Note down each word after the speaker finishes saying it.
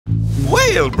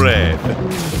whale breath.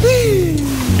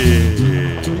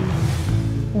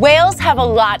 Whales have a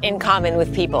lot in common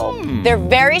with people. They're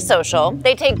very social,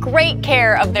 they take great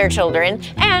care of their children,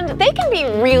 and they can be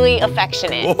really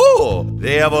affectionate. Oh,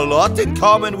 they have a lot in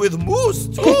common with moose,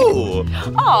 too.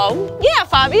 Oh, yeah,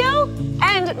 Fabio.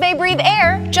 And they breathe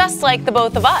air just like the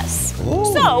both of us.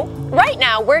 Oh. So, right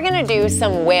now, we're gonna do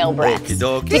some whale breaths. Okie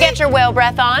dokie. To get your whale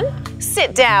breath on,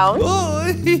 sit down.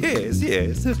 Oh, yes,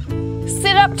 yes.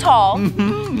 Sit up tall.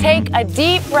 Take a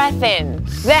deep breath in.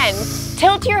 Then,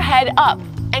 tilt your head up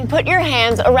and put your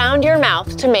hands around your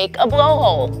mouth to make a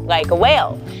blowhole, like a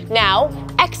whale. Now,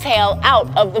 exhale out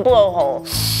of the blowhole.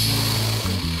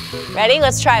 Ready?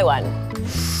 Let's try one.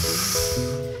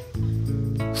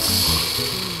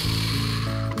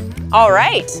 All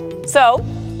right, so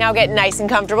now get nice and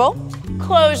comfortable.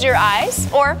 Close your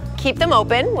eyes or keep them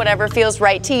open, whatever feels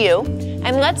right to you.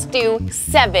 And let's do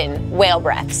 7 whale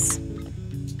breaths.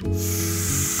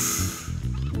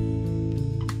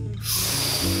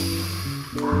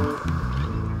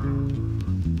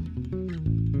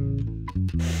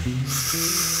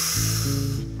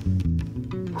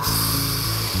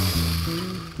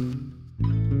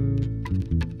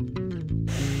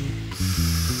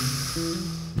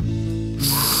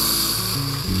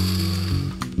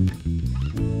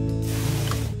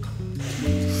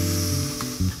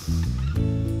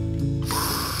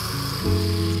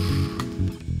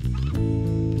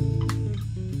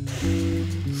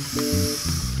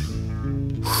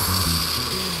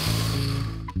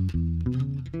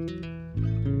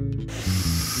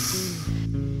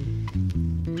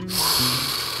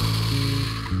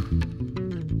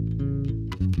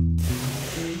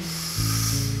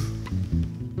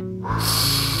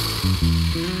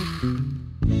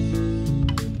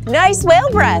 Nice whale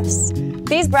breaths.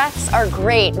 These breaths are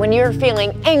great when you're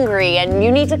feeling angry and you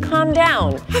need to calm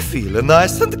down. I feel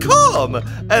nice and calm.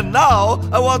 And now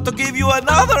I want to give you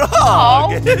another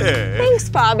hug. Oh, thanks,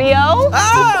 Fabio.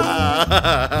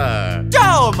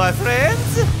 Ciao, my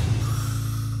friends.